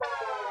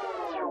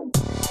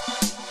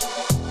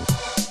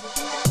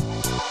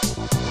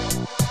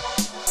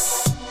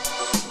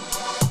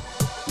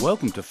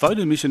Welcome to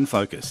Photo Mission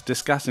Focus,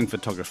 Discussing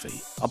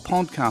Photography, a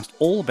podcast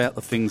all about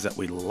the things that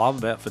we love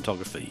about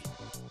photography.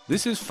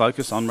 This is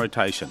Focus on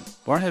Rotation,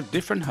 where I have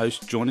different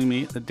hosts joining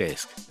me at the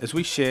desk as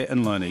we share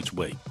and learn each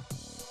week.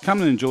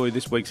 Come and enjoy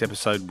this week's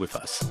episode with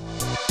us.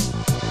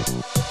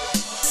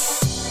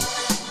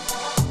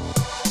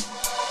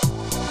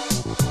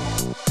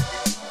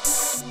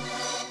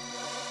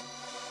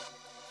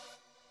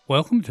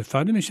 Welcome to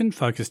Photo Mission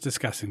Focus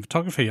Discussing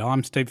Photography.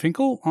 I'm Steve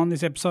Finkel on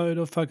this episode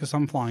of Focus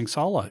on Flying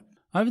Solo.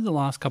 Over the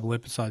last couple of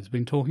episodes, I've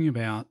been talking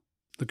about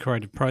the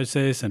creative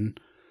process and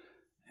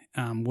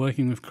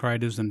working with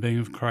creatives and being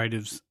with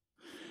creatives.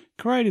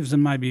 Creatives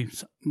and maybe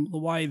the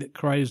way that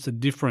creatives are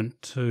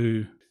different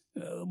to,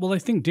 they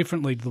think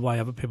differently to the way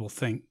other people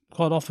think.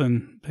 Quite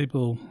often,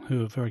 people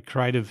who are very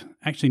creative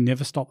actually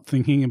never stop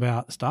thinking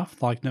about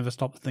stuff, like never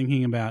stop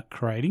thinking about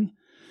creating.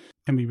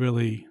 It can be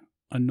really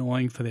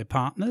annoying for their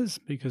partners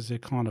because they're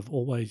kind of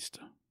always,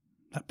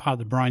 that part of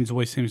the brain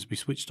always seems to be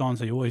switched on,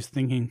 so you're always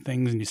thinking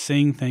things and you're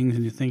seeing things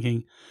and you're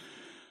thinking,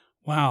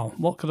 wow,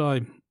 what could I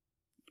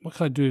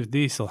do with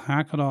this, or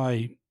how could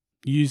I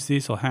use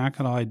this, or how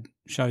could I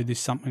show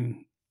this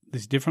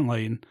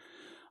differently? And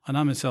I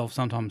know myself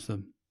sometimes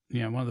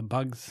one of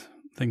the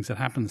things that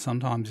happens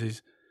sometimes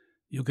is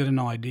you'll get an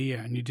idea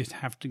and you just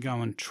have to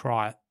go and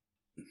try it.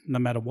 No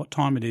matter what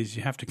time it is,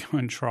 you have to go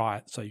and try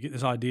it. So you get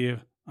this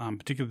idea,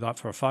 particularly like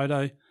for a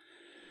photo.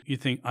 You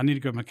think, I need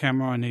to grab my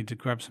camera, I need to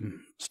grab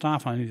some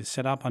stuff, I need to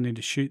set up, I need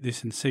to shoot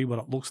this and see what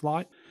it looks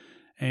like.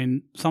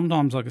 And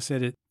sometimes, like I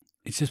said,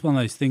 it's just one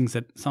of those things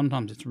that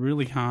sometimes it's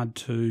really hard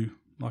to,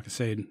 like I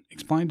said,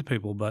 explain to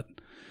people. But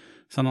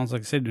sometimes,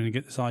 like I said, when you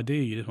get this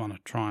idea, you just want to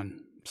try and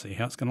see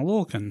how it's going to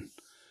look, and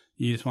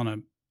you just want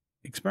to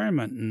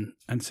experiment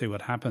and see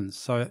what happens.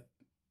 So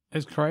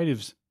as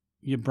creatives,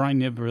 your brain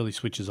never really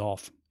switches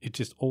off. It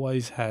just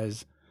always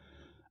has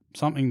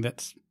something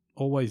that's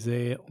always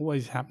there,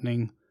 always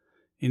happening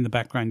in the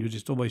background. You're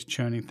just always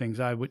churning things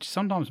over, which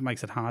sometimes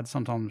makes it hard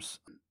sometimes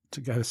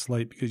to go to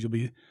sleep, because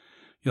you'll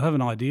have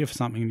an idea for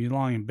something and you're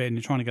lying in bed and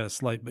you're trying to go to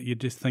sleep, but you're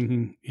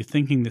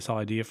thinking this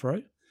idea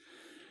through.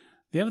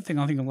 The other thing,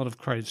 I think a lot of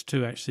creatives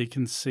too actually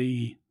can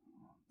see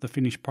the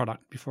finished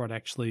product before it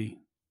actually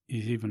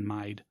is even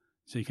made.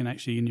 So you can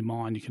actually, in your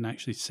mind, you can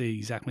actually see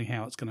exactly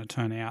how it's going to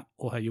turn out,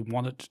 or how you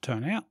want it to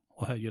turn out,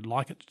 or how you'd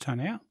like it to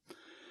turn out.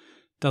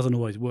 Doesn't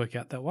always work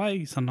out that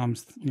way.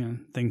 Sometimes,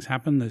 things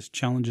happen. There's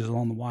challenges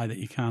along the way that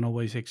you can't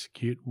always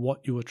execute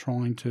what you were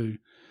trying to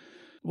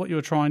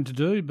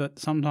do, but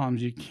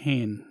sometimes you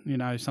can.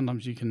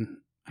 Sometimes you can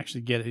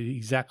actually get it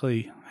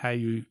exactly how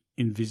you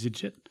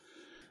envisage it.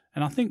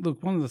 And I think,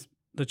 look, one of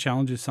the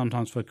challenges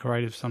sometimes for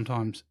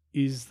creatives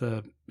is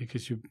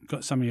because you've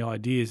got so many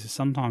ideas, is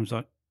sometimes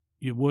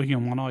you're working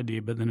on one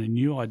idea, but then a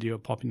new idea will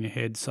pop in your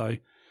head. So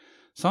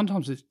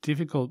sometimes it's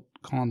difficult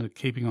kind of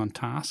keeping on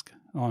task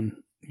on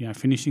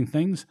finishing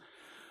things.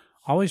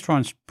 I always try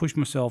and push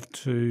myself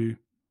to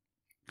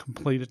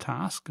complete a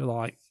task,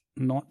 like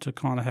not to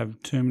kind of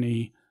have too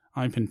many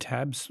open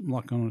tabs,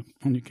 like on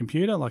your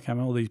computer, like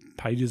having all these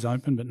pages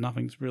open but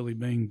nothing's really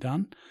being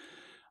done.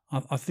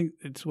 I think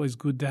it's always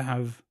good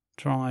to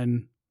try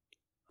and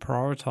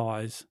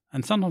prioritize,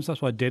 and sometimes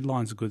that's why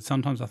deadlines are good.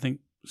 Sometimes I think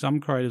some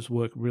creatives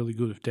work really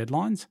good with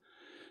deadlines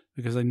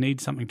because they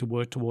need something to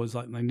work towards,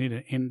 like they need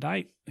an end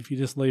date. If you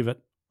just leave it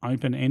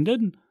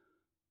open-ended,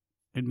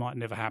 it might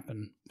never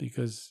happen,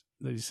 because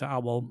they say, I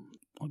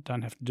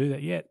don't have to do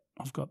that yet.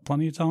 I've got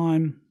plenty of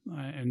time.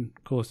 And,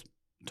 of course,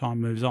 time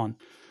moves on.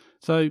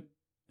 So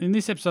in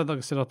this episode, like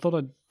I said, I thought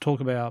I'd talk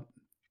about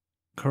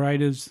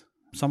creatives,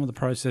 some of the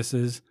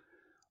processes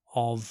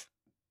of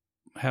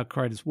how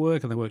creatives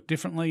work, and they work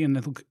differently. And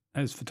look,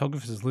 as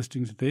photographers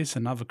listening to this,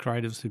 and other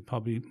creatives who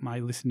probably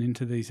may listen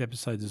into these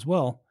episodes as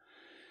well,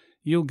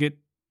 you'll get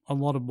a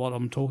lot of what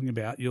I'm talking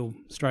about.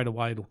 Straight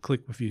away, it'll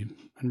click with you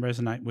and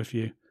resonate with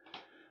you.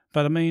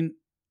 But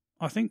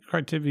I think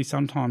creativity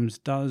sometimes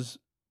does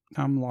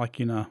come like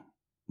in a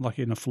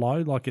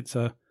flow, like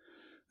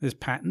there's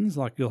patterns.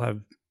 Like you'll have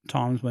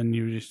times when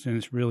you're just in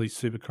this really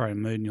super creative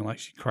mood and you'll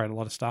actually create a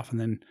lot of stuff, and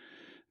then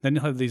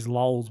you'll have these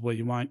lulls where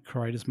you won't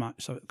create as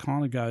much. So it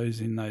kind of goes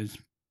in those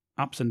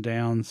ups and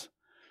downs.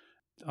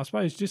 I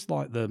suppose just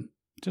like the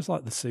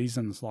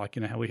seasons, like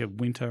how we have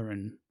winter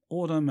and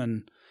autumn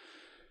and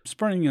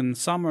spring and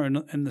summer,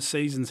 and the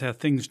seasons, how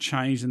things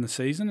change in the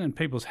season, and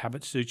people's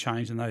habits do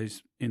change in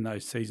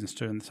those seasons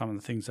too, and some of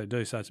the things they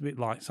do. So it's a bit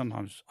like,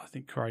 sometimes I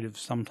think creatives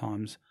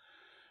sometimes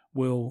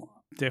will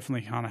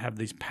definitely kind of have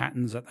these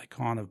patterns that they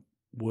kind of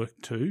work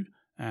to,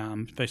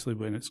 especially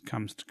when it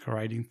comes to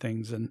creating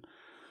things. And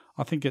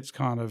I think it's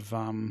kind of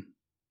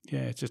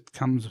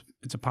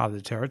it's a part of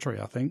the territory,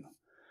 I think.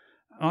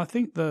 And I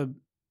think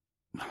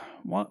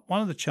one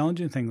of the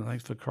challenging things, I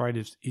think, for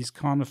creatives is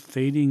kind of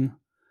feeding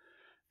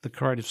the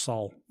creative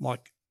soul.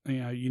 Like,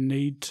 you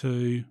need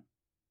to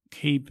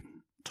keep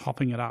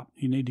topping it up.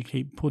 You need to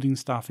keep putting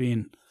stuff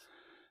in.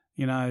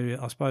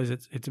 I suppose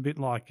it's a bit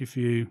like if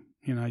your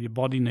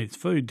body needs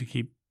food to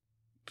keep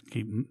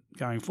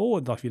going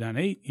forward. Like if you don't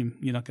eat,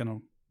 you're not going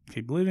to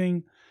keep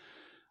living.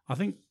 I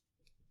think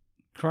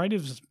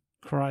creatives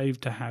crave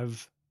to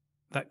have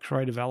that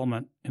creative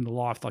element in the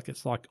life. Like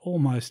it's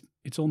almost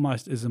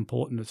as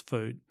important as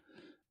food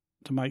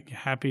to make you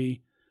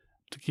happy,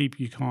 to keep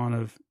you kind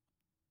of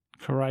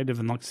creative,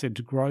 and like I said,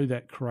 to grow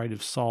that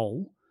creative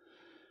soul.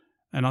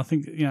 And I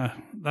think,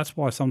 that's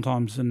why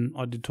sometimes, and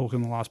I did talk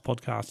in the last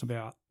podcast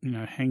about,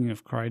 hanging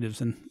of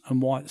creatives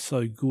and why it's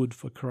so good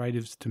for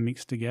creatives to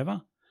mix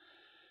together.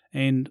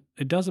 And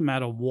it doesn't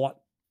matter what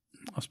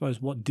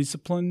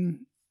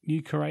discipline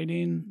you create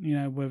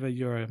in, whether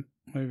you're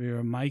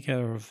a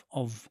maker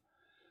of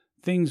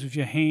things with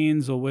your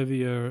hands, or whether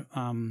you're,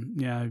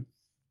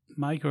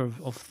 maker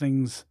of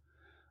things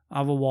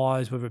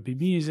otherwise, whether it be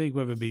music,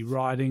 whether it be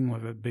writing,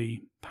 whether it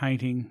be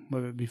painting,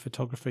 whether it be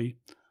photography,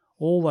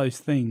 all those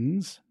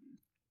things,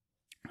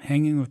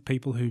 hanging with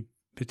people who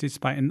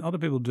participate, and other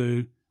people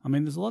do. I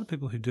mean, there's a lot of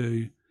people who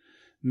do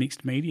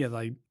mixed media.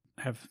 They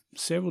have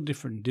several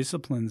different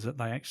disciplines that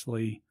they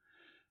actually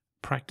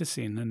practice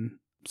in, and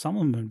some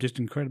of them are just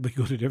incredibly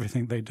good at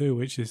everything they do,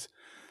 which is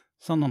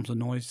sometimes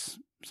annoys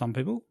some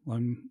people.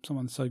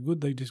 Someone's so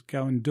good, they just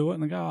go and do it,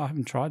 and they go, I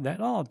haven't tried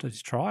that. I'll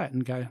just try it,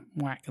 and go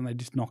whack, and they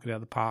just knock it out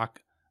of the park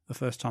the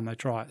first time they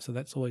try it. So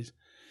that's always,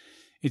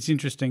 it's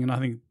interesting, and I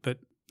think that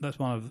that's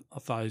one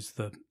of those,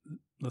 the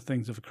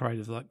things of a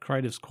creative. Like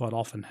creatives quite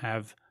often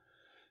have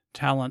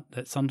talent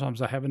that sometimes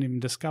they haven't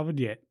even discovered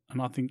yet.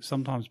 And I think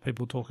sometimes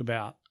people talk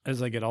about, as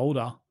they get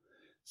older,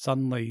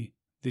 suddenly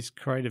this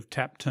creative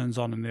tap turns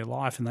on in their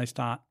life and they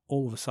start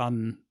all of a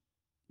sudden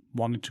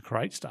wanting to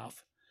create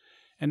stuff.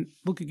 And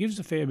look, it gives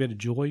a fair bit of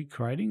joy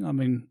creating. I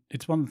mean,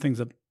 it's one of the things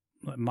that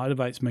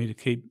motivates me to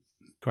keep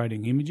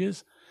creating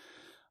images.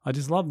 I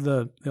just love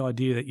the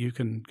idea that you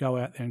can go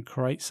out there and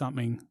create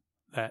something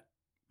that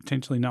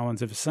potentially no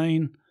one's ever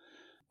seen,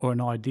 or an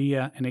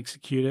idea, and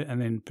execute it and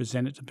then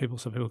present it to people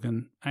so people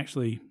can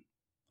actually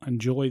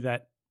enjoy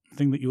that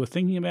thing that you were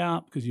thinking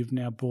about, because you've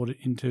now brought it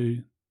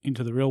into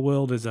the real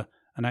world as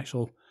an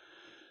actual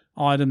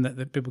item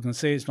that people can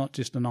see. It's not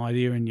just an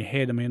idea in your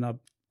head. I mean,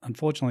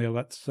 unfortunately, I've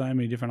got so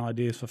many different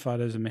ideas for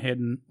photos in my head,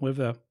 and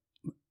whether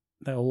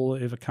they'll all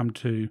ever come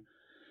to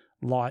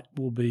light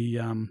will be,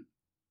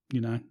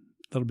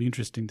 that'll be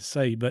interesting to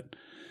see. But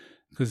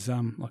because,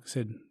 like I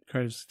said,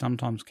 creatives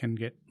sometimes can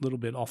get a little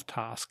bit off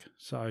task.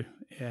 So,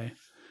 yeah.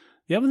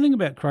 The other thing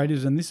about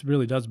creatives, and this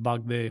really does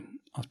bug their,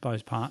 I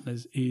suppose,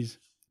 partners, is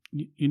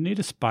you need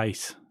a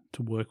space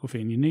to work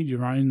within. You need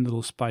your own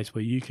little space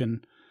where you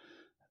can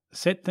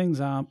set things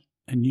up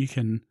and you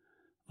can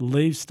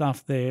leave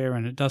stuff there,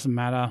 and it doesn't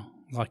matter.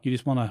 Like, you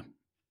just want to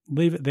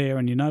leave it there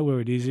and you know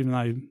where it is, even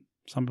though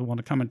some people want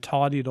to come and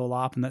tidy it all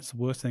up, and that's the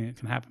worst thing that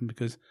can happen,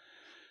 because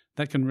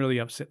that can really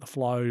upset the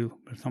flow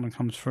if someone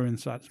comes through and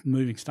starts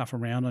moving stuff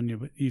around on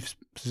you, you've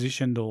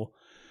positioned or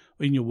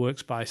in your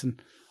workspace.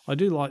 And I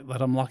do like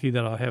that. I'm lucky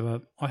that I have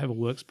a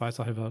workspace.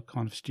 I have a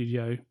kind of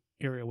studio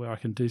area where I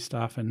can do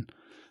stuff, and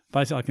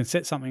basically I can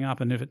set something up,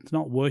 and if it's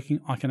not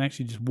working, I can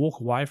actually just walk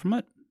away from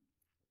it,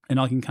 and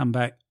I can come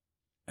back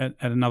at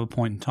another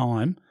point in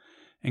time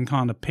and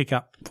kind of pick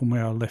up from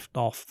where I left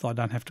off. So I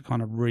don't have to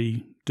kind of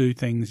redo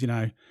things,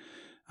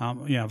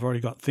 I've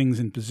already got things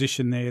in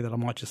position there that I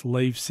might just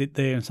leave sit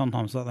there, and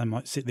sometimes they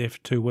might sit there for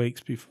 2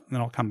 weeks before, and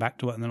then I'll come back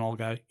to it, and then I'll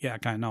go, yeah,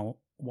 okay, I know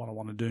what I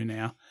want to do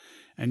now,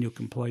 and you'll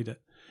complete it.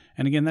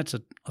 And again, I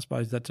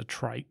suppose that's a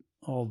trait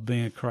of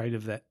being a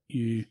creative, that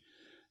you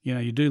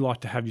do like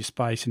to have your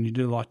space, and you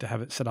do like to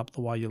have it set up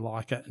the way you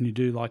like it, and you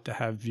do like to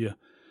have your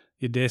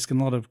desk.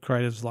 And a lot of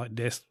creatives like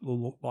desks will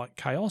look like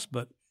chaos,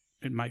 but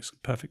it makes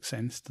perfect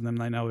sense to them.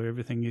 They know where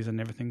everything is, and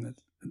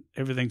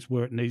everything's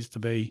where it needs to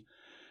be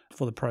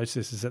for the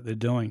processes that they're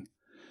doing.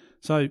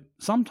 So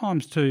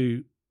sometimes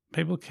too,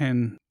 people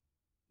can,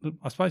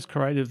 I suppose,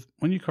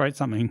 when you create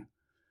something,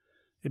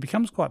 it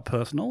becomes quite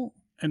personal.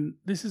 And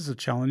this is a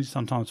challenge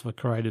sometimes for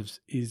creatives,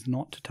 is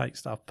not to take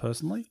stuff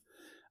personally.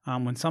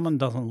 When someone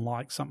doesn't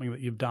like something that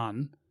you've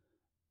done,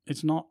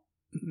 it's not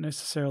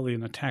necessarily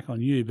an attack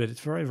on you, but it's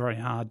very, very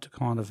hard to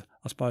kind of,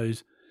 I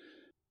suppose,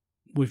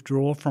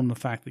 withdraw from the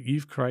fact that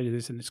you've created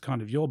this and it's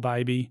kind of your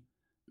baby,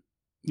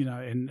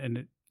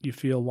 you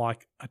feel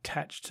like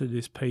attached to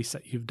this piece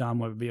that you've done,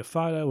 whether it be a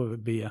photo, whether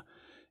it be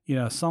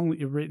a song that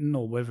you've written,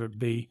 or whether it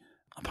be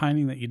a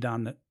painting that you've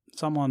done that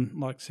someone,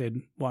 like I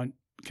said, won't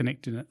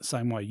connect in it the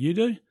same way you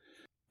do.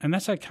 And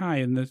that's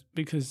okay,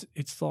 because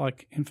it's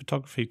like in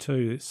photography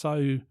too, it's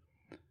so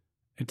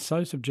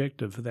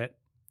subjective that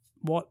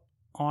what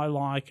I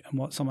like and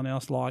what someone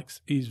else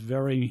likes is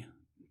very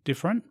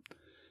different.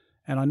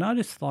 And I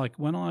noticed, like,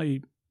 when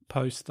I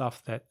post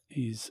stuff that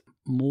is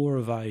more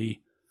of a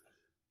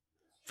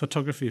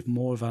photography, of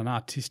more of an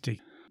artistic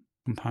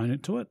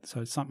component to it,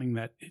 so it's something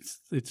that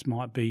it's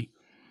might be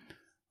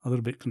a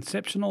little bit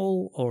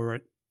conceptual, or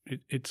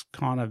it's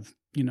kind of,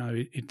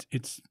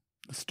 it's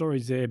the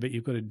story's there, but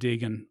you've got to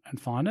dig and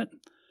find it.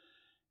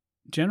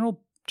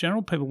 General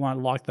people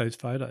won't like those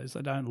photos.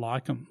 They don't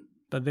like them.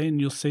 But then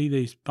you'll see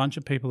these bunch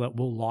of people that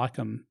will like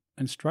them,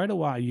 and straight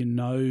away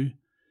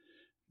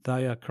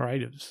they are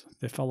creatives.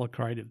 They're fellow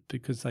creatives,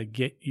 because they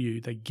get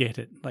you, they get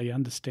it. They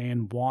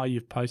understand why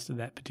you've posted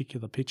that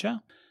particular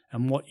picture,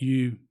 and what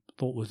you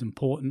thought was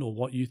important or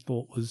what you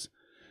thought was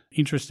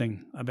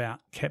interesting about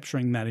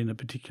capturing that in a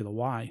particular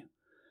way.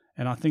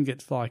 And I think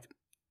it's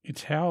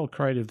how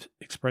creatives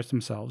express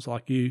themselves.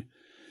 Like you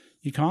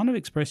kind of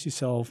express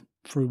yourself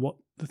through what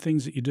the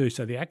things that you do.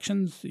 So the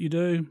actions that you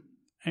do,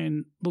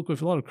 and look,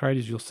 with a lot of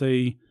creatives, you'll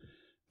see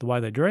the way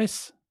they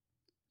dress,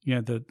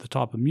 the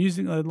type of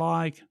music they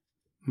like,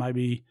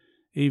 maybe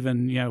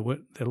even,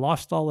 their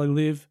lifestyle they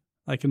live.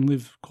 They can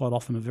live quite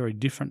often a very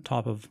different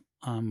type of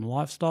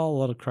lifestyle. A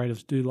lot of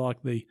creatives do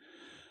like the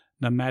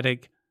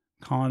nomadic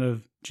kind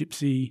of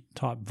gypsy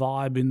type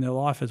vibe in their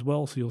life as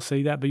well. So you'll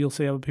see that, but you'll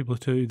see other people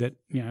too that,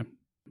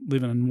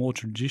 live in more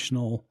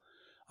traditional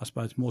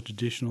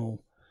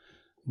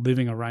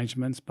living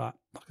arrangements. But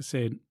like I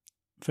said,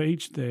 for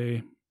each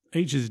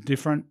is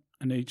different,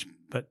 and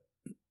but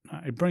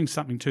it brings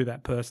something to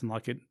that person.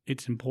 Like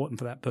it's important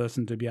for that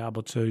person to be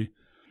able to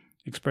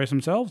express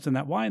themselves in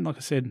that way. And like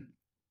I said,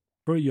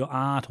 through your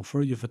art or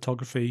through your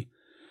photography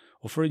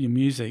or through your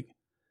music,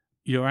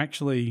 you're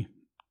actually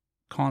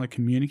kind of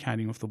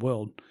communicating with the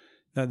world.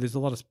 Now, there's a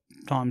lot of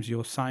times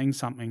you're saying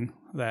something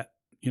that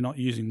you're not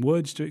using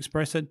words to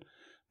express it,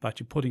 but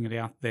you're putting it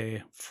out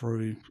there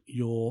through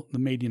the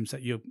mediums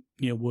that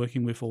you're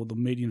working with or the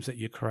mediums that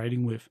you're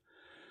creating with.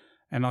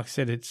 And like I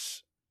said,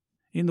 it's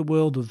in the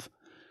world of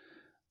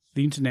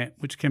the internet,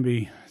 which can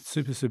be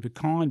super, super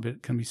kind, but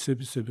it can be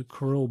super, super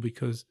cruel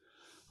because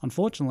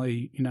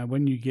unfortunately,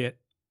 when you get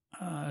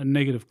a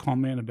negative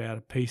comment about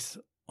a piece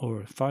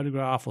or a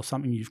photograph or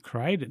something you've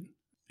created,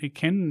 it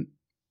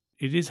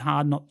is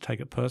hard not to take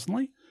it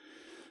personally.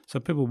 So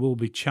people will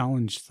be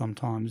challenged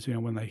sometimes,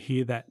 when they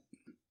hear that.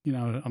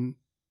 I'm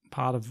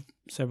part of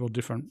several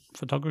different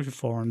photography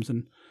forums,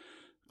 and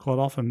quite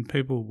often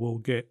people will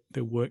get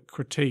their work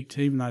critiqued,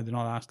 even though they're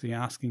not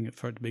asking it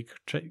for it to be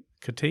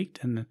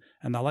critiqued, and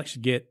they'll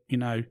actually get,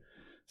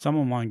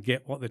 someone won't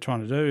get what they're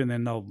trying to do, and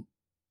then they'll,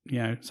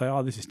 say,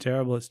 oh, this is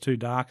terrible, it's too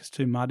dark, it's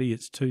too muddy,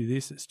 it's too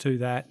this, it's too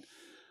that.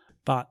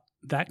 But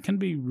that can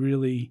be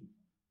really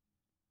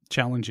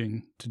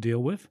challenging to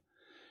deal with.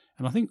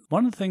 And I think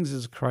one of the things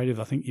as a creative,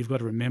 I think you've got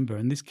to remember,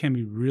 and this can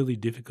be really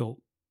difficult,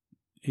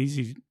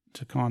 easy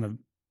to kind of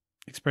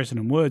express it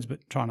in words,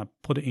 but trying to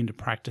put it into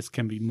practice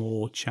can be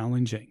more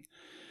challenging.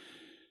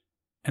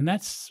 And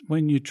that's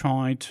when you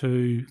try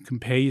to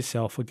compare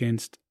yourself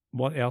against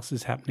what else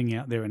is happening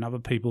out there in other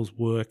people's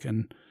work.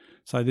 And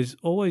so there's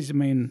always,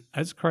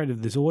 as a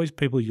creative, there's always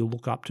people you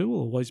look up to,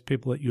 or always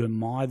people that you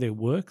admire their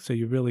work. So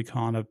you really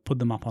kind of put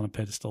them up on a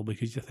pedestal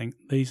because you think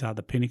these are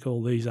the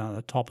pinnacle, these are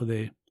the top of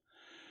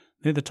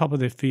they're the top of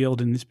their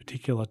field in this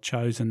particular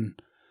chosen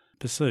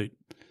pursuit.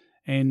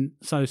 And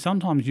so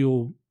sometimes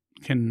you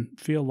can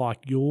feel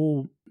like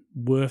your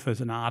worth as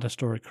an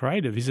artist or a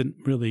creative isn't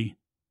really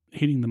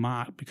hitting the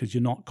mark because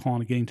you're not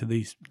kind of getting to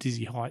these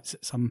dizzy heights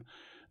that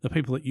the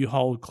people that you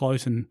hold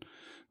close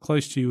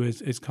to you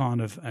as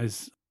kind of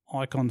as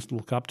icons to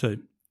look up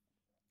to.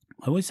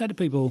 I always say to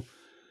people,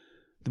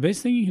 the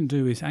best thing you can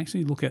do is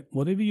actually look at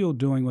whatever you're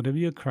doing, whatever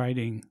you're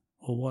creating,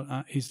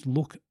 or is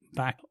look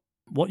back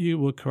what you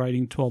were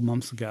creating 12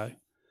 months ago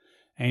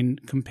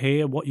and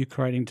compare what you're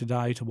creating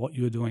today to what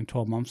you were doing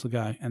 12 months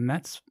ago. And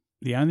that's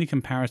the only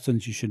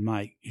comparisons you should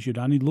make. You should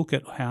only look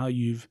at how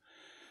you've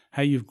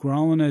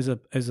grown as a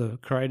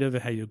creative,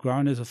 how you've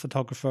grown as a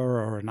photographer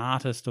or an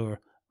artist or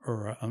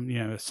a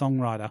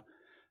songwriter,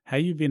 how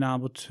you've been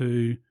able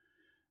to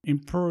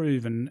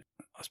improve and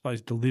I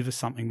suppose deliver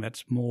something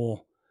that's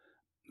more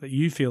that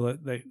you feel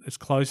that it's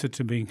closer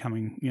to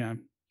becoming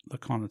the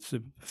kind of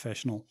super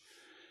professional.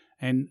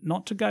 And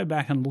not to go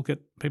back and look at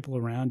people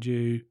around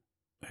you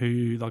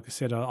who, like I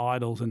said, are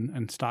idols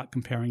and start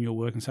comparing your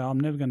work and say, I'm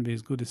never going to be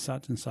as good as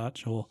such and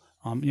such, or,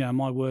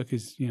 my work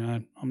is,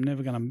 I'm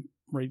never going to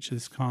reach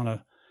this kind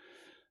of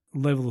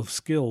level of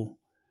skill.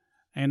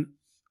 And,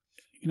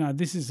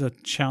 this is a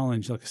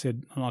challenge, like I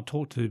said, and I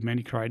talk to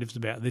many creatives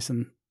about this,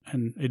 and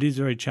it is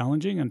very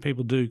challenging, and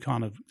people do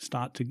kind of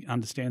start to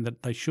understand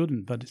that they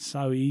shouldn't, but it's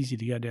so easy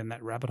to go down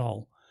that rabbit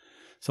hole.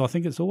 So I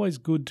think it's always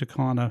good to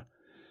kind of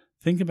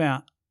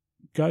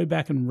go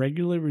back and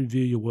regularly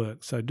review your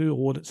work. So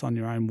do audits on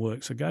your own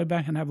work. So go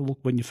back and have a look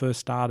when you first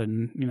started.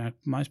 And,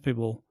 most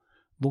people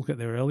look at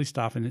their early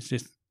stuff and it's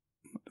just,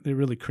 they're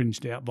really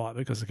cringed out by it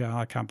because they go,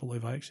 I can't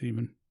believe I actually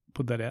even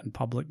put that out in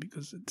public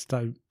because it's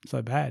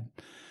so bad.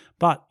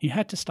 But you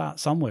had to start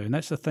somewhere. And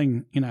that's the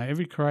thing,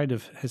 every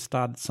creative has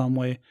started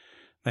somewhere.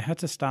 They had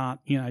to start,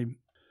 the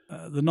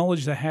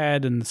knowledge they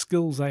had and the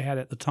skills they had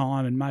at the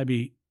time, and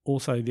maybe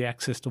also the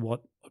access to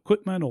what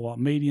equipment or what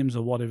mediums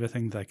or whatever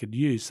things they could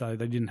use, so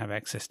they didn't have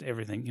access to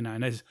everything,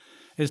 and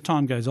as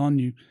time goes on,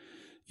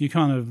 you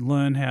kind of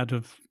learn how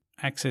to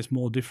access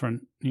more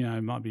different,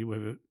 it might be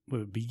whether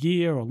it be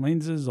gear or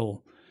lenses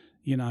or,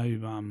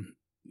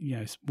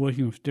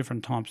 working with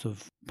different types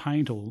of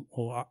paint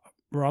or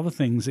other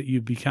things that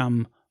you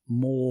become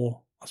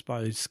more, I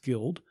suppose,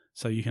 skilled,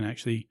 so you can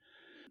actually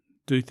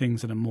do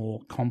things that are more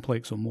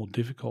complex or more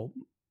difficult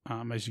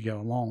as you go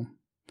along.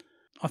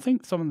 I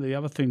think some of the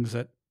other things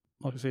that,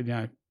 like I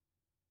said,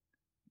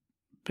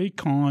 be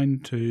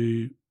kind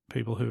to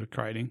people who are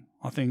creating.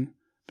 I think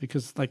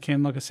because they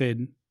can, like I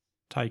said,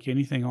 take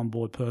anything on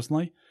board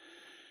personally.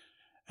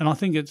 And I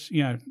think it's,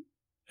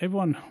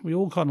 everyone, we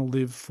all kind of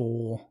live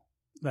for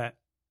that,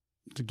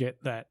 to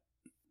get that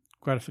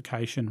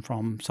gratification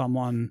from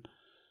someone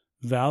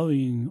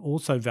valuing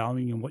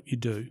in what you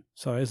do.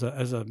 So as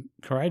a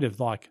creative,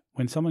 like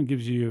when someone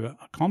gives you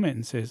a comment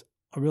and says,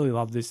 I really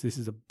love this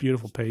is a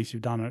beautiful piece,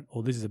 you've done it,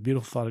 or this is a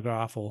beautiful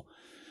photograph, or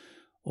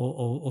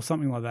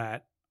something like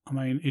that, I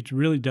mean, it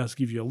really does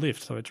give you a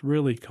lift. So it's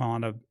really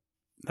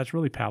that's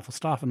really powerful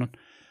stuff. And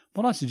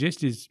what I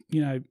suggest is,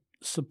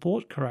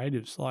 support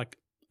creatives. Like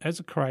as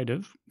a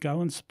creative,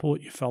 go and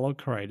support your fellow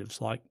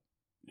creatives. Like,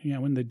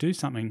 when they do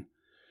something,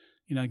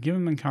 give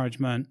them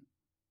encouragement,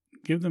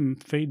 give them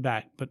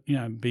feedback, but,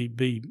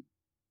 be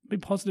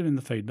positive in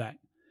the feedback.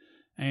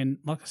 And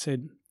like I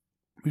said,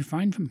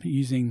 refrain from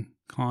using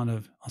kind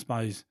of, I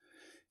suppose,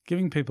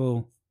 giving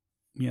people,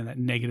 that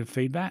negative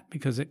feedback,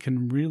 because it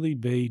can really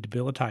be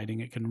debilitating.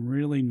 It can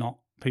really knock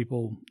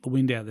people the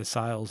wind out of their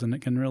sails, and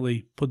it can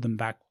really put them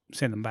back,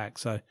 send them back.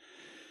 So,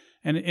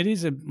 and it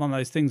is one of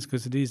those things,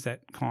 because it is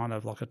that kind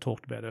of, like I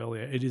talked about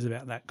earlier, it is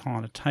about that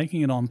kind of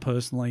taking it on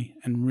personally,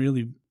 and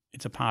really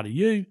it's a part of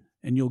you,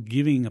 and you're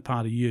giving a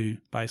part of you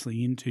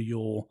basically into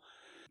your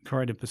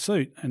creative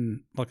pursuit.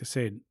 And like I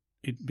said,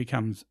 it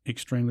becomes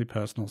extremely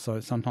personal.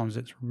 So sometimes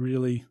it's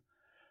really,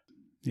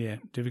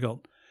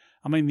 difficult.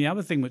 I mean, the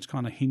other thing which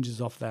kind of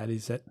hinges off that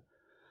is that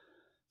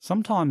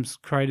sometimes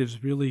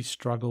creatives really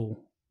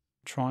struggle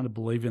trying to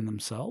believe in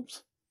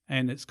themselves.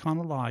 And it's kind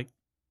of like,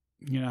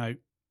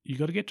 you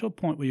got to get to a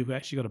point where you've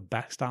actually got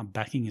to start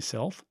backing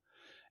yourself.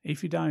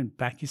 If you don't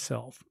back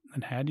yourself,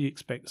 then how do you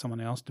expect someone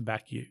else to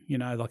back you?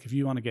 Like if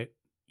you want to get,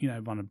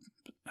 want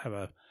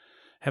to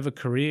have a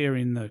career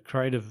in the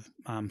creative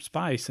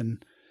space,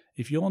 and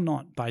if you're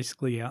not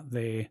basically out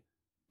there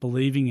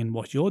believing in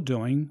what you're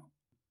doing,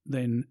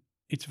 then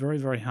it's very,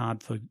 very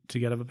hard to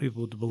get other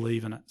people to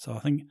believe in it. So I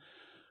think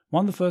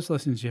one of the first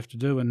lessons you have to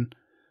do, and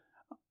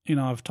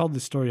I've told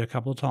this story a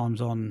couple of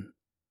times on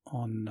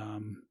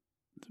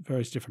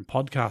various different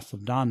podcasts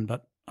I've done,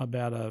 but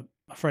about a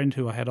friend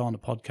who I had on a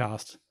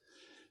podcast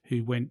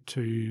who went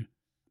to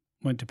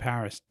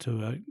Paris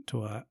to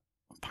a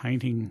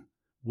painting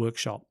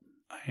workshop,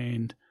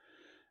 and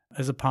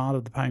as a part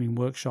of the painting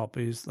workshop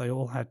is they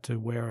all had to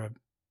wear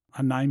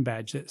a name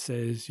badge that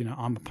says,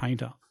 I'm a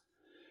painter.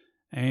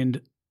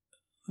 And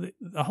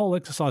the whole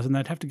exercise, and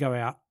they'd have to go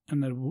out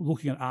and they were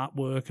looking at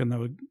artwork, and they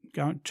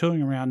were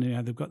touring around,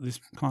 they've got this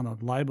kind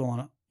of label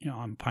on it,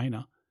 I'm a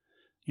painter,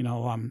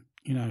 I'm,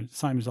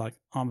 same as like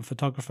I'm a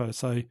photographer.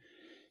 So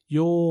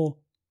you're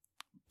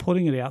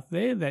putting it out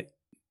there that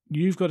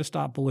you've got to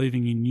start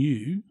believing in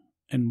you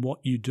and what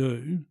you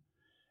do.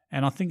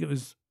 And I think it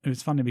was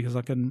funny because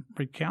I can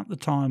recount the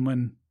time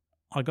when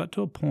I got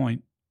to a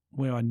point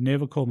where I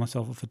never called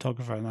myself a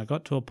photographer, and I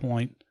got to a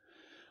point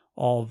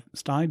of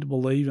starting to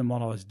believe in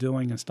what I was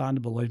doing and starting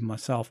to believe in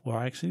myself, where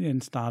I actually then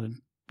started,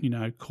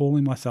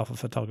 calling myself a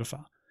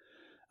photographer,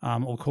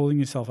 or calling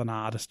yourself an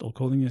artist, or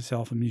calling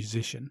yourself a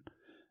musician.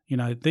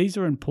 These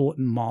are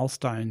important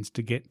milestones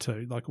to get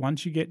to. Like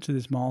once you get to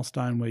this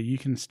milestone where you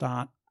can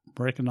start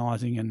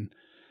recognizing and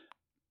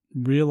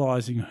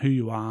realizing who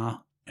you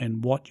are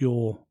and what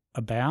you're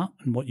about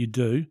and what you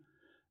do,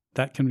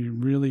 that can be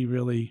really,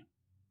 really,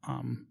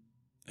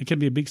 it can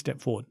be a big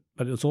step forward,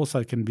 but it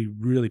also can be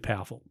really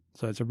powerful.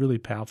 So it's a really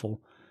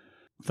powerful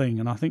thing.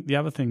 And I think the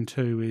other thing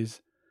too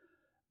is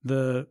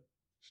the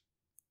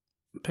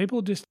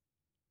people just,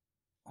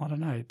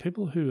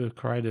 people who are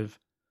creative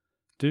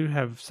do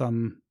have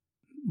some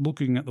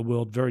looking at the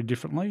world very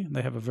differently.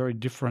 They have a very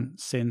different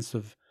sense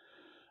of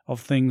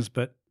things,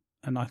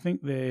 and I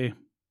think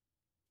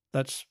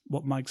that's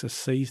what makes us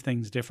see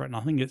things different.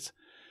 And I think it's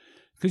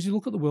because you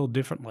look at the world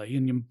differently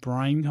and your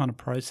brain kind of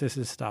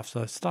processes stuff.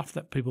 So stuff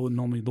that people would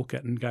normally look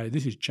at and go,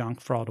 this is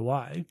junk, throw it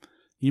away.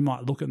 You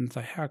might look at it and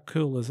say, how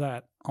cool is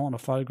that? I want to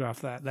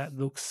photograph that. That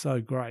looks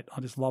so great.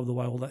 I just love the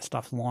way all that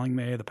stuff's lying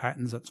there, the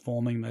patterns that's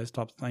forming, those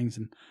types of things.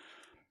 And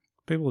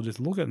people will just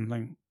look at it and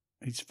think,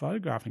 he's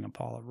photographing a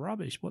pile of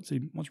rubbish. What's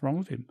wrong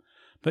with him?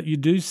 But you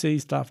do see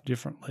stuff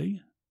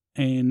differently.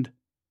 And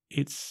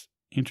it's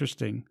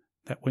interesting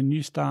that when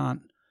you start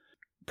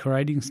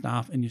creating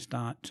stuff and you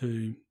start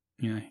to,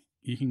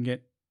 you can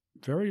get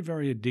very,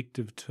 very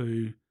addictive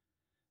to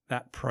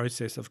that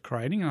process of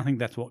creating. And I think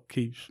that's what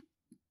keeps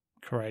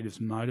creatives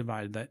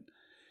motivated, that,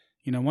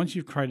 once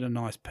you've created a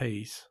nice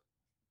piece,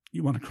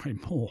 you want to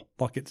create more.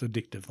 Like it's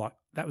addictive. Like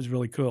that was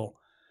really cool.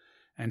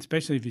 And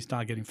especially if you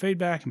start getting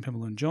feedback and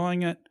people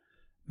enjoying it,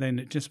 then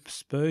it just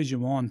spurs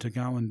you on to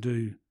go and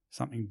do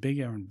something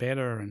bigger and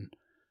better and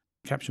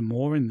capture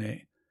more in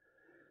there.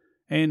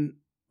 And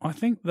I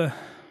think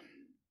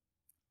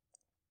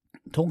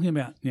talking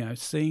about,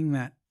 seeing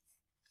that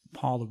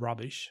pile of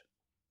rubbish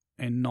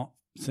and not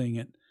seeing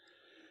it,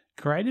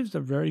 creatives are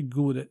very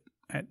good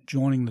at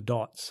joining the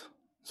dots.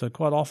 So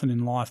quite often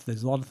in life,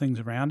 there's a lot of things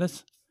around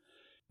us.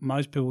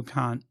 Most people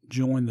can't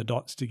join the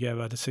dots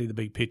together to see the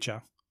big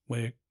picture,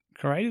 where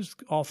creatives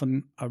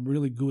often are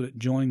really good at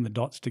joining the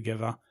dots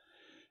together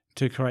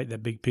to create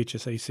that big picture.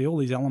 So you see all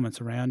these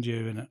elements around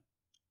you, and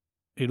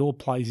it all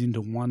plays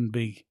into one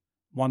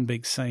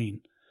big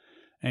scene.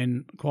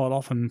 And quite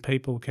often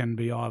people can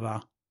be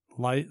either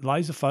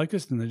laser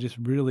focused and they're just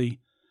really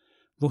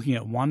looking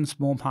at one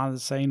small part of the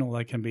scene, or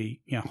they can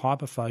be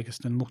hyper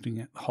focused and looking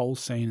at the whole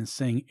scene and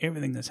seeing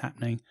everything that's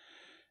happening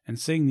and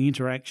seeing the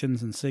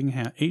interactions and seeing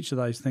how each of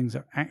those things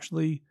are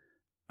actually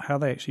how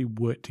they actually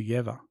work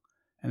together.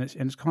 And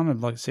it's kind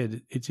of, like I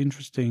said, it's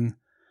interesting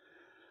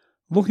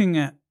looking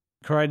at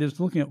creatives,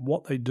 looking at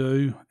what they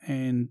do,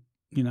 and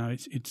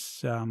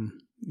it's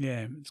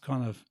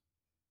kind of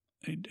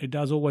it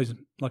does always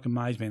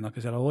amaze me. And like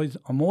I said,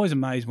 I'm always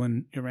amazed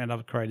when you're around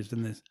other creatives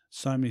and there's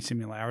so many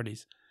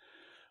similarities.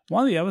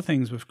 One of the other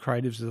things with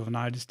creatives that I've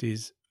noticed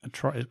is a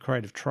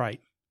creative trait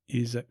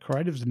is that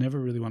creatives never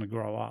really want to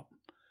grow up.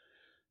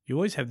 You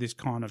always have this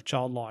kind of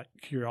childlike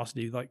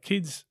curiosity. Like,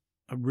 kids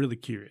are really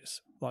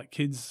curious. Like,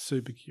 kids are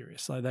super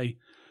curious. So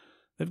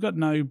they've got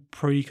no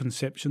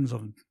preconceptions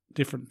of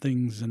different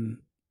things, and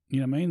you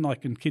know what I mean?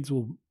 Like, and kids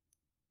will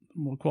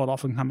quite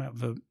often come out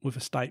with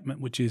a statement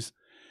which is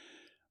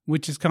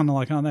kind of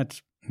like, oh,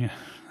 that's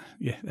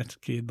that's a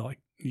kid. Like,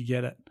 you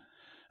get it.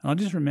 And I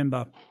just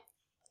remember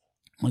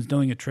I was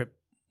doing a trip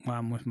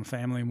with my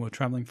family, and we were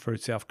travelling through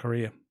South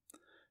Korea,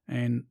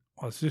 and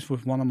I was just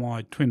with one of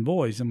my twin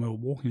boys, and we were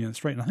walking down the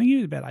street, and I think he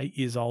was about 8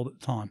 years old at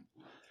the time.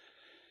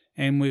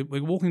 And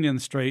we're walking down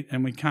the street,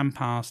 and we come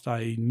past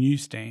a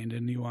newsstand.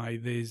 Anyway,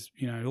 there's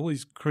all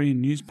these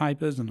Korean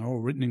newspapers, and they're all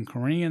written in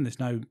Korean. There's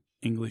no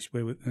English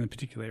in a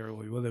particular area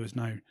where there was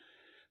no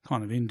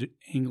kind of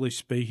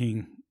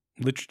English-speaking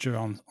literature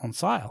on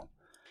sale.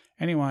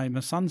 Anyway, my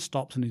son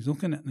stops and he's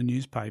looking at the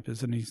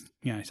newspapers, and he's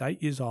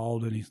 8 years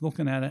old, and he's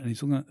looking at it, and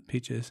he's looking at the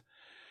pictures,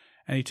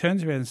 and he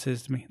turns around and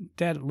says to me,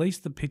 "Dad, at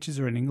least the pictures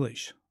are in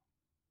English."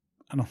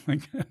 And I'm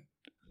thinking,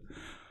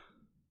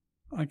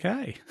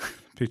 okay,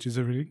 pictures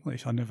are in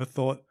English. I never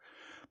thought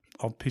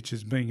of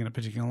pictures being in a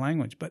particular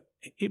language, but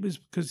it was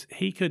because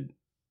he could,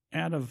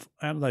 out of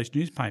those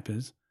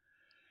newspapers,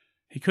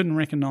 he couldn't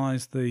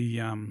recognise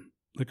the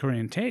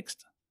Korean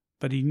text,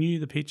 but he knew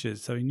the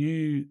pictures, so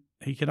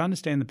he could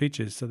understand the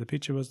pictures. So the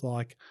picture was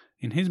like,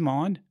 in his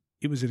mind,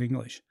 it was in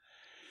English.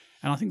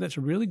 And I think that's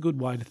a really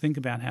good way to think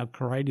about how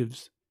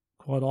creatives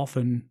quite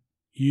often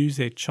use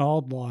their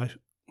childlike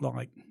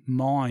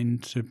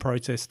mind to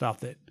process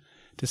stuff,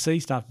 to see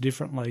stuff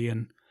differently,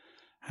 and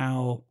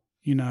how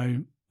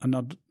an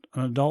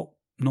adult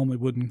normally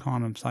wouldn't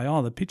kind of say,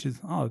 oh, the pictures,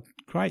 oh,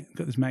 great,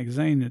 got this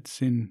magazine,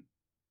 it's in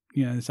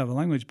this other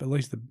language, but at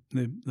least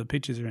the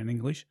pictures are in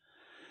English.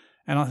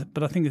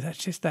 But I think that's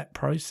just that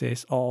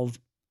process of,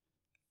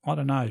 I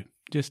don't know,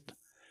 just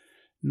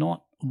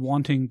not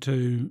wanting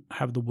to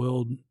have the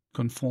world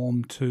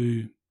conform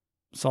to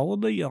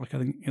solidly. Like, I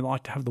think you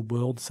like to have the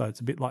world so it's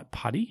a bit like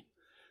putty.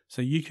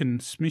 So you can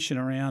smish it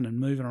around and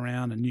move it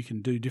around, and you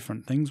can do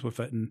different things with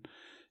it, and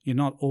you're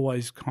not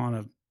always kind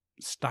of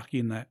stuck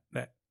in that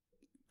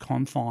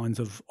confines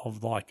of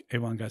like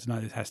everyone goes, no,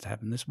 this has to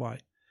happen this way.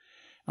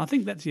 And I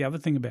think that's the other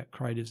thing about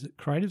creatives, that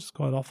creatives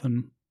quite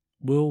often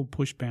will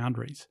push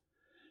boundaries.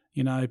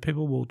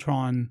 People will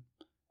try and,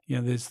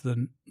 there's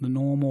the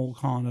normal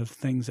kind of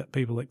things that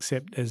people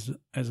accept as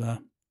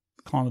a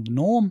kind of the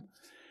norm.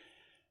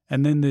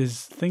 And then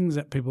there's things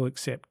that people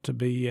accept to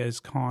be as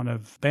kind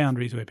of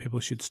boundaries where people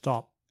should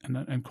stop.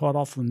 And quite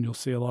often you'll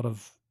see a lot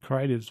of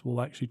creatives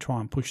will actually try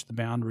and push the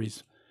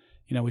boundaries.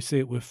 We see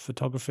it with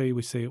photography,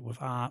 we see it with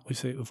art, we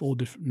see it with all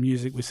different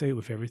music, we see it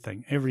with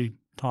everything, every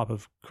type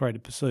of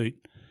creative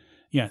pursuit.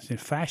 So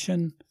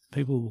fashion,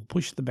 people will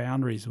push the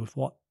boundaries with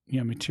what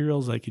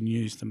materials they can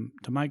use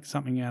to make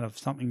something out of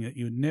something that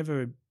you would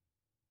never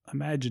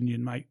imagine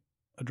you'd make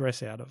a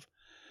dress out of.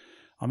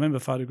 I remember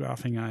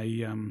photographing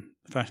a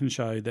fashion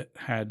show that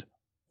had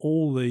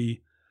all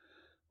the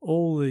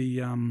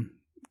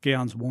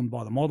gowns worn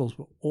by the models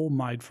were all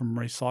made from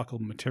recycled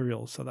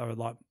materials. So they were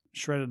like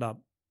shredded up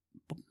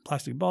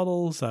plastic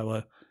bottles. They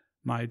were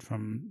made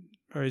from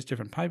various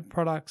different paper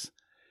products,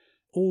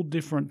 all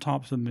different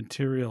types of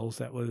materials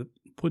that were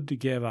put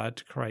together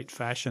to create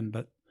fashion,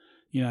 but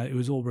it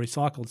was all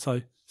recycled.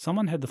 So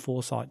someone had the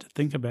foresight to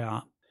think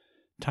about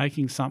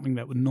taking something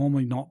that would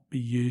normally not be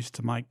used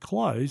to make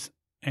clothes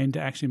and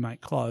to actually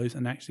make clothes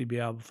and actually be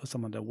able for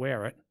someone to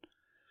wear it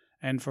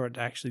and for it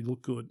to actually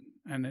look good.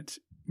 And it's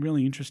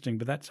really interesting,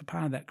 but that's a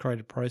part of that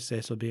creative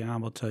process of being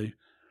able to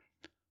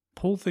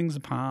pull things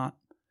apart,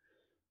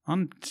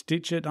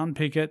 unstitch it,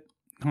 unpick it,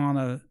 kind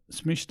of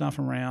smish stuff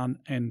around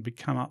and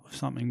come up with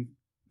something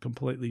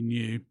completely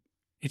new.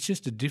 It's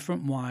just a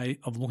different way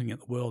of looking at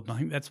the world. And I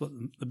think that's what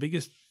the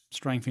biggest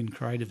strength in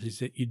creatives is,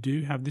 that you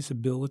do have this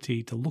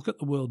ability to look at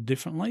the world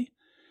differently.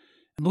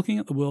 And looking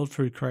at the world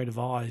through creative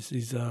eyes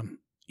is,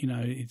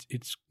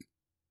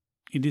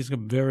 it is a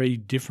very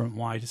different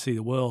way to see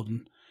the world.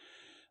 And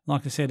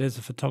like I said, as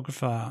a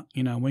photographer,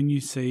 when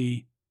you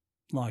see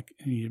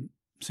an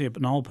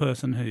old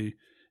person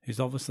who's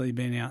obviously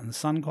been out in the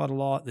sun quite a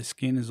lot, their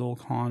skin is all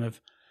kind of,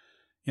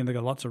 they've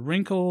got lots of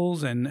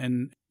wrinkles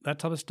and that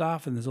type of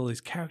stuff, and there's all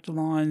these character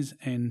lines.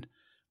 And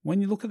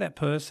when you look at that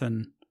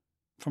person,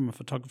 from a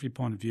photography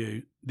point of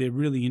view, they're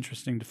really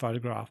interesting to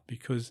photograph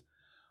because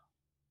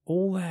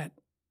all that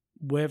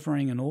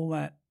weathering and all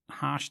that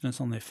harshness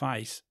on their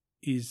face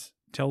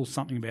tells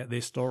something about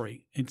their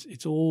story.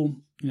 It's all,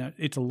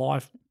 it's a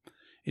life.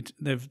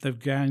 They've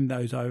gained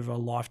those over a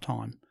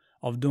lifetime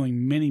of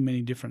doing many,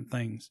 many different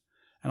things.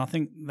 And I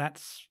think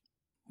that's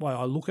why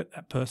I look at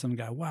that person and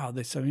go, wow,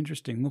 they're so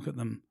interesting. Look at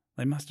them.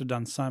 They must have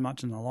done so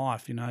much in their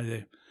life.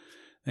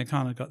 They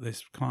kind of got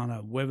this kind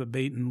of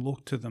weather-beaten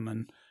look to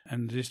them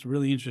and just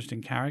really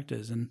interesting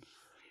characters. And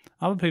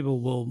other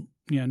people will,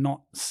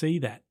 not see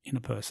that in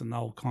a person.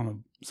 They'll kind of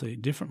see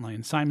it differently.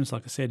 And same as,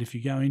 like I said, if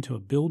you go into a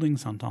building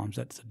sometimes,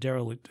 that's a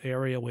derelict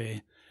area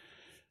where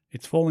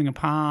it's falling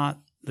apart,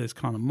 there's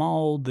kind of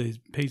mould, there's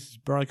pieces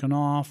broken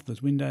off,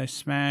 there's windows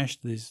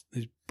smashed, there's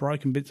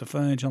broken bits of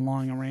furniture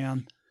lying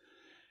around.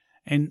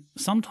 And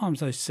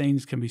sometimes those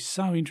scenes can be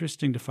so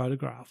interesting to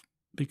photograph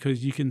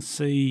because you can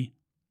see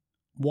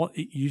what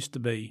it used to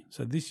be.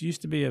 So this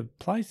used to be a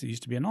place, it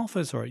used to be an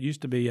office, or it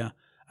used to be a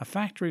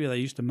factory where they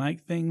used to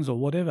make things or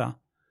whatever.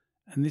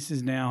 And this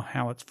is now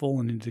how it's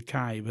fallen into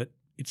decay, but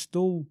it's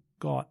still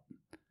got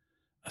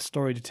a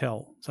story to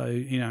tell. So,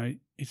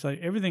 it's like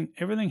everything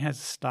has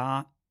a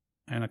start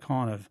and a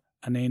kind of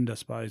an end, I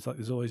suppose. Like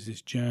there's always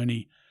this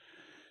journey.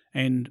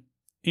 And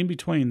in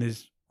between,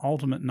 there's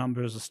ultimate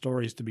numbers of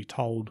stories to be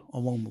told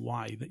along the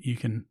way that you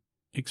can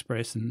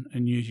express and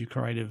use your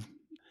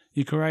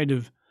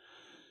creative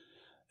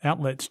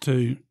outlets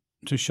to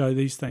show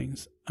these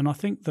things. And I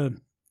think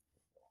the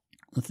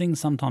thing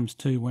sometimes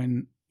too,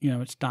 when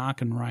it's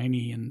dark and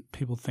rainy and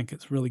people think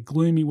it's really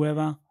gloomy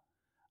weather,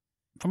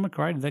 from a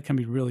creative that can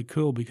be really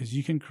cool because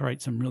you can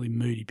create some really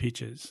moody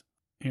pictures.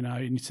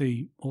 And you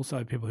see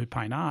also people who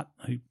paint art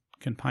who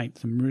can paint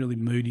some really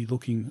moody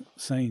looking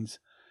scenes.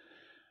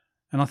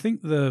 And I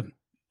think the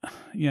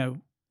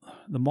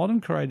modern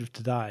creative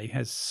today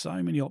has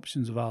so many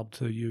options available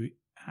to you,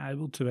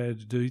 able to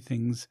do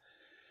things.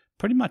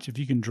 Pretty much if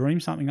you can dream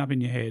something up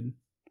in your head,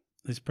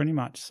 there's pretty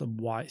much some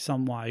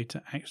way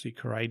to actually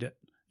create it.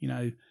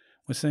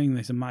 We're seeing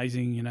this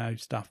amazing,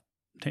 stuff,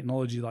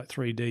 technology like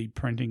 3D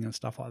printing and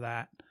stuff like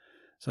that.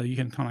 So you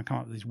can kind of come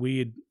up with these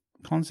weird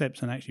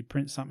concepts and actually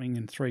print something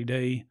in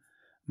 3D,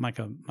 make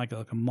it like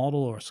a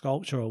model or a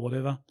sculpture or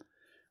whatever.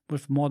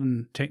 With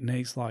modern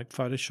techniques like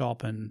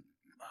Photoshop and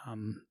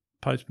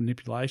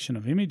post-manipulation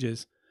of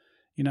images,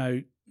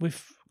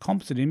 with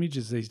composite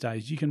images these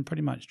days, you can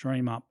pretty much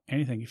dream up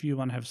anything. If you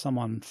want to have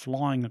someone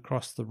flying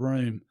across the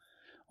room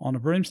on a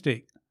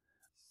broomstick,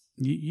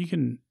 you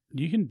can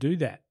do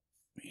that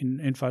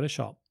in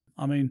Photoshop.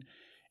 I mean,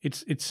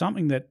 it's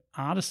something that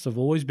artists have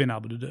always been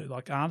able to do.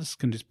 Like artists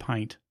can just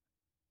paint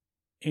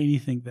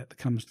anything that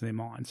comes to their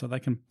mind, so they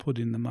can put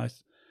in the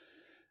most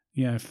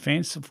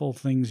fanciful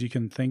things you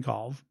can think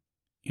of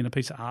in a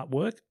piece of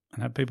artwork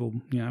and have people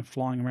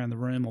flying around the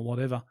room or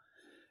whatever.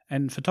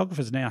 And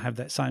photographers now have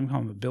that same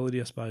kind of ability,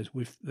 I suppose,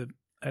 with the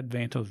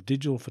advent of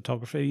digital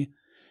photography.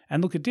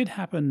 And look, it did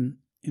happen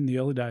in the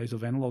early days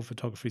of analog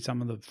photography.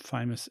 Some of the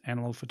famous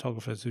analog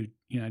photographers who,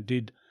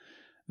 did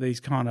these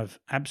kind of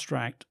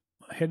abstract,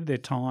 ahead of their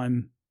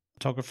time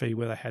photography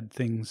where they had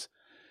things,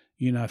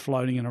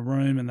 floating in a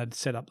room and they'd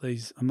set up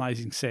these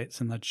amazing sets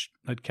and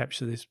they'd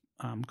capture this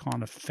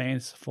kind of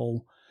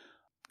fanciful,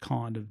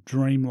 kind of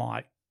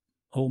dreamlike,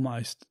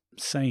 almost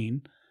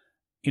scene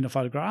in a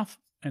photograph.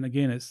 And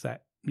again, it's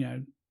that,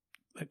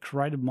 that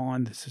creative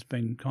mind that's just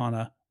been kind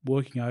of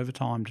working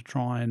overtime to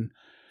try and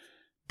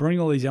bring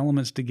all these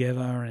elements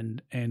together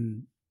and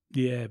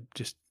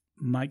just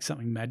make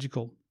something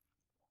magical.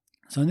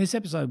 So in this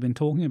episode, I've been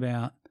talking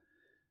about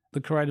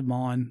the creative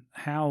mind,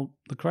 how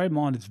the creative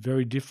mind is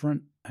very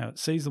different, how it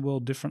sees the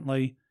world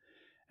differently.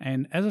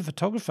 And as a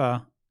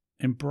photographer,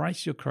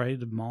 embrace your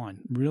creative mind,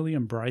 really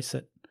embrace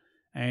it.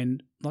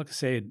 And like I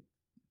said,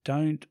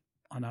 I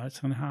know it's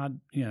kind of hard,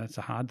 it's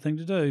a hard thing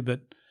to do,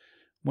 but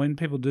when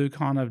people do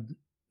kind of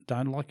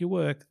don't like your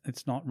work,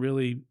 it's not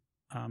really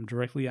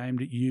directly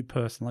aimed at you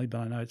personally, but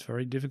I know it's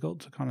very difficult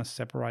to kind of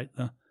separate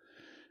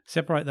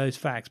those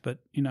facts. But,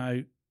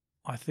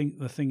 I think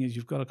the thing is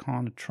you've got to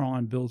kind of try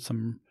and build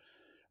some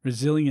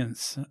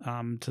resilience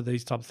to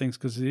these type of things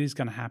because it is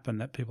going to happen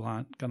that people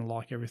aren't going to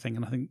like everything.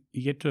 And I think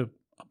you get to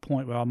a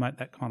point where I'm at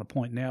that kind of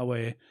point now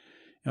where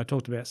I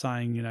talked about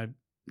saying,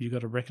 you've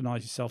got to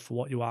recognize yourself for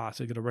what you are.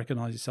 So you've got to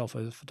recognize yourself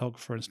as a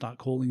photographer and start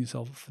calling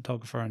yourself a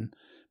photographer and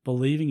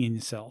believing in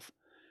yourself.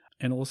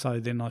 And also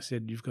then I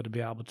said you've got to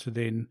be able to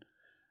then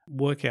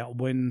work out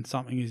when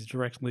something is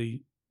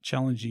directly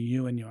challenging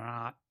you and your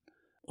art,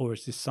 or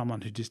is this someone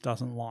who just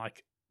doesn't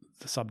like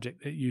the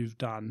subject that you've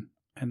done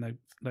and they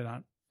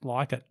don't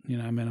like it. I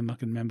can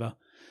remember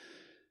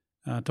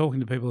talking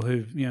to people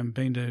who've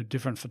been to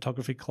different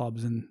photography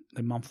clubs and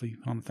their monthly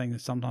kind of thing.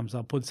 Sometimes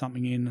they'll put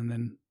something in and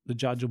then the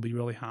judge will be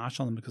really harsh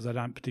on them because they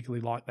don't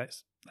particularly like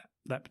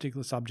that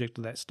particular subject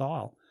or that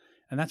style.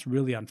 And that's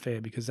really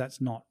unfair because that's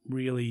not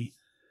really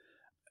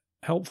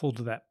helpful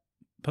to that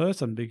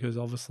person because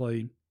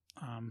obviously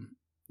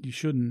you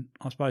shouldn't.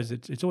 I suppose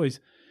it's always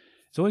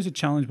a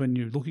challenge when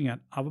you're looking at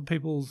other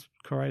people's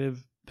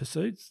creative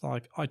pursuits.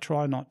 Like I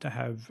try to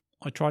have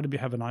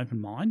an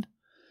open mind,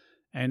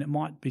 and it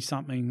might be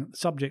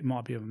subject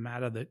might be of a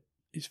matter that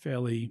is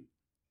fairly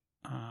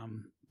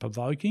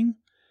provoking.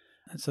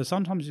 And so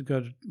sometimes you've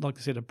got to, like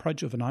I said,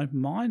 approach with an open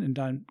mind and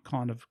don't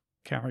kind of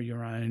carry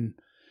your own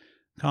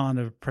kind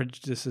of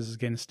prejudices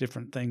against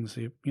different things,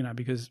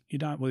 because you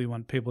don't really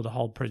want people to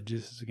hold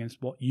prejudices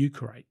against what you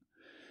create.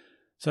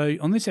 So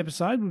on this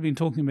episode, we've been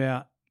talking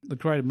about the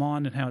creative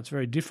mind and how it's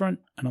very different.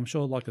 And I'm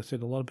sure, like I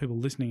said, a lot of people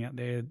listening out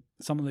there,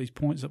 some of these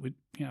points that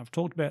I've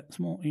talked about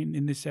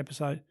in this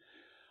episode,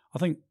 I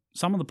think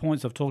some of the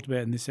points I've talked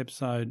about in this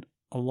episode,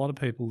 a lot of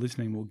people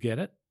listening will get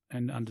it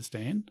and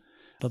understand.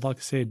 But like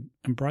I said,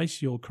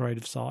 embrace your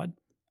creative side,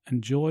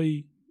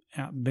 enjoy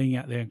being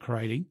out there and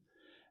creating.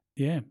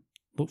 Yeah,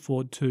 look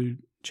forward to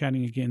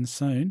chatting again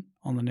soon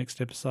on the next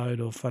episode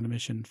of Photo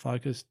Mission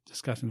Focus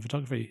discussing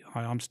photography.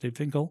 Hi, I'm Steve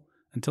Finkel.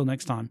 Until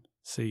next time,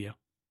 see ya.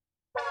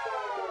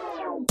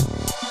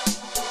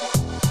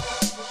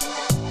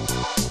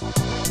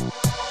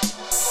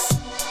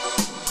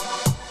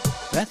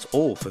 That's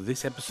all for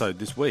this episode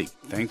this week.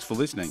 Thanks for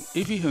listening.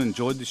 If you have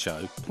enjoyed the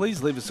show,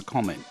 please leave us a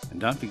comment and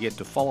don't forget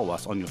to follow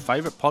us on your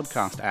favourite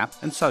podcast app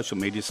and social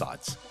media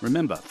sites.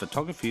 Remember,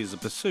 photography is a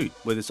pursuit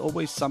where there's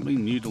always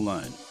something new to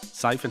learn.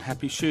 Safe and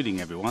happy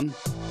shooting, everyone.